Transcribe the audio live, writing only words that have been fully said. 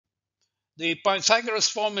the Pythagoras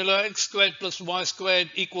formula x squared plus y squared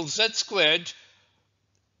equals z squared,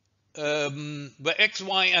 where x,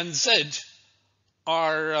 y, and z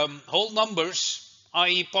are whole numbers,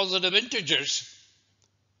 i.e. positive integers,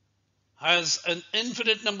 has an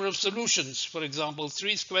infinite number of solutions. For example,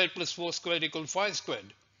 3 squared plus 4 squared equals 5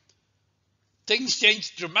 squared. Things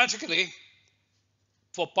change dramatically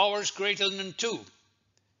for powers greater than 2.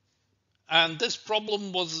 And this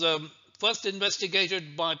problem was first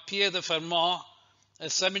investigated by Pierre de Fermat, a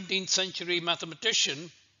 17th century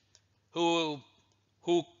mathematician who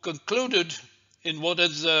concluded in what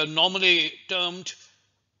is normally termed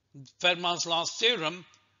Fermat's last theorem,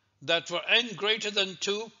 that for n greater than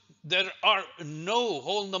 2, there are no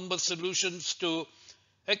whole number solutions to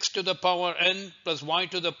x to the power n plus y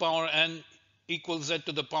to the power n equals z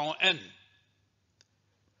to the power n.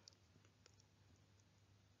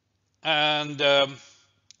 And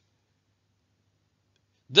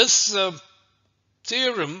this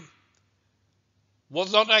theorem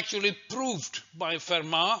was not actually proved by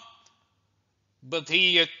Fermat, but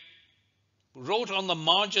he wrote on the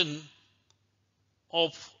margin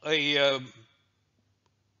of a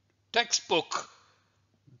textbook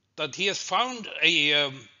that he has found a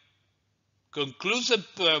conclusive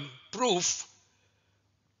proof,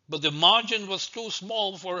 but the margin was too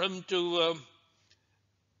small for him to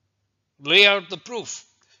lay out the proof.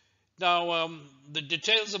 Now, the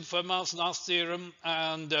details of Fermat's last theorem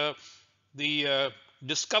and the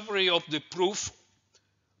discovery of the proof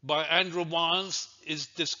by Andrew Wiles is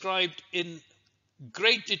described in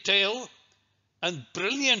great detail and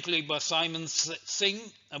brilliantly by Simon Singh,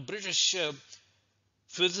 a British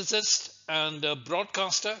physicist and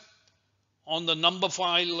broadcaster, on the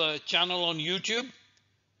Numberphile channel on YouTube.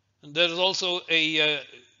 And there is also a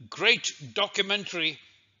great documentary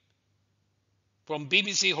from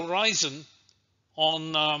BBC Horizon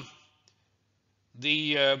on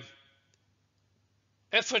the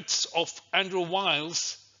efforts of Andrew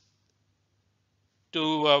Wiles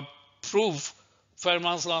to prove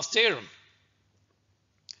Fermat's last theorem.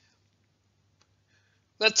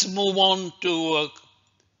 Let's move on to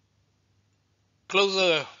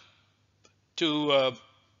closer to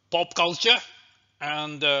pop culture.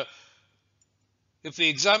 And if we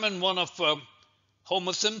examine one of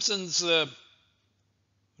Homer Simpson's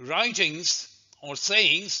writings or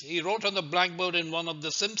sayings, he wrote on the blackboard in one of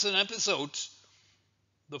the Simpson episodes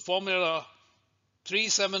the formula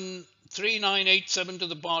 3987 to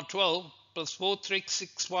the power 12 plus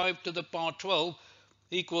 4365 to the power 12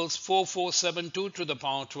 equals 4472 to the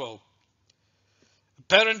power 12.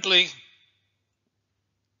 Apparently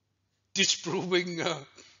disproving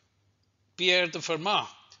Pierre de Fermat.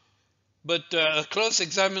 But a close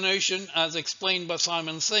examination, as explained by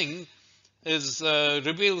Simon Singh,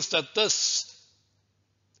 reveals that this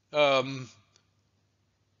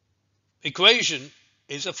equation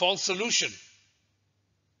is a false solution.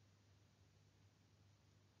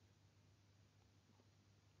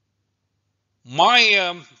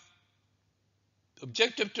 My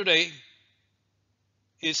objective today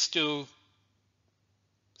is to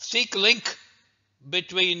seek a link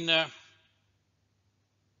between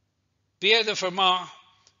Pierre de Fermat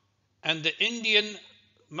and the Indian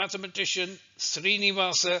mathematician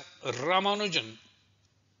Srinivasa Ramanujan.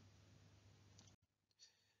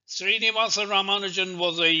 Srinivasa Ramanujan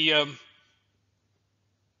was a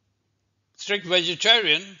strict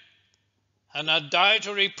vegetarian and had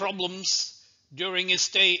dietary problems during his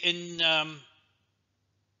stay in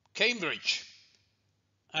Cambridge.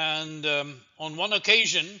 And on one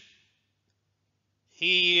occasion,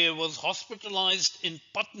 he was hospitalized in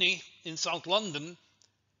Putney in South London,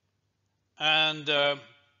 and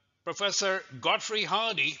Professor Godfrey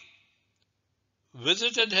Hardy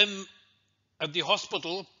visited him at the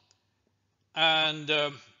hospital and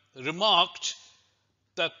remarked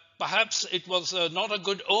that perhaps it was not a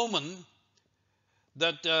good omen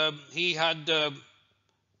that he had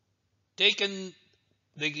taken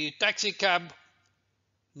the taxi cab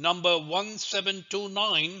number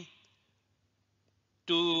 1729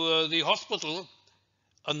 to the hospital,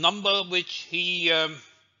 a number which he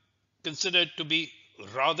considered to be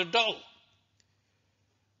rather dull.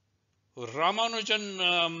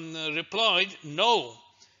 Ramanujan replied, "No,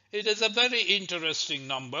 it is a very interesting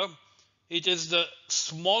number. It is the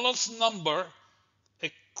smallest number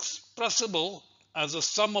expressible as a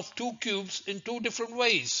sum of two cubes in two different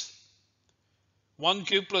ways. 1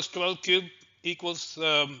 cube plus 12 cube equals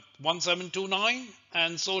 1729,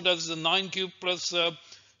 and so does the 9 cube plus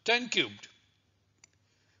 10 cubed.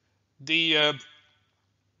 The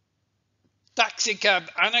taxi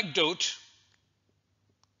cab anecdote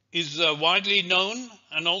is widely known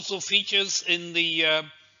and also features in the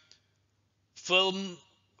film,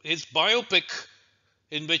 his biopic,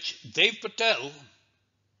 in which Dev Patel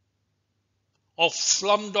of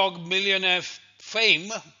Slumdog Millionaire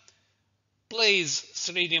fame plays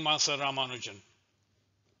Srinivasa Ramanujan.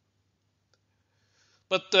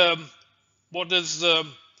 But what is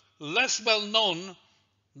less well known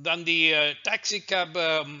than the taxi cab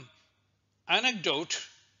anecdote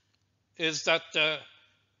is that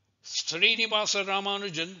Srinivasa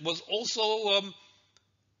Ramanujan was also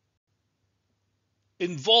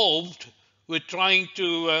involved with trying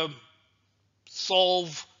to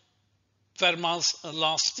solve Fermat's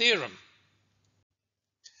last theorem.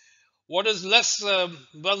 What is less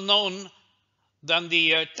well known than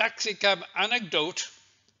the taxi cab anecdote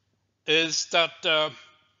is that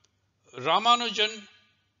Ramanujan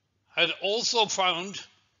had also found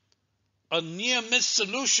a near-miss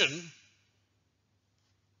solution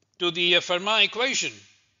to the Fermat equation.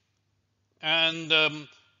 And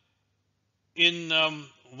in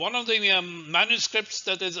one of the manuscripts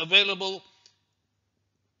that is available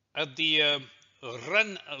at the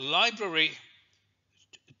Wren Library,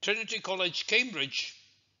 Trinity College, Cambridge,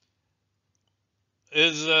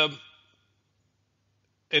 is a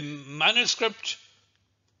manuscript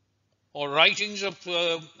or writings of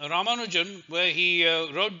Ramanujan where he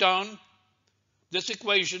wrote down this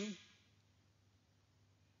equation,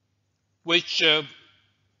 which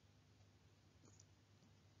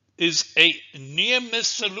is a near-miss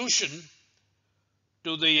solution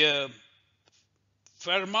to the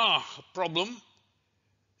Fermat problem.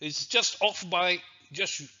 It's just off by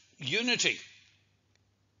just unity.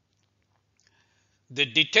 The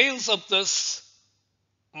details of this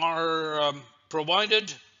are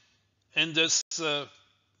provided in this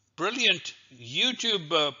brilliant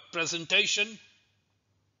YouTube presentation,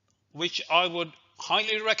 which I would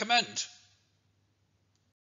highly recommend.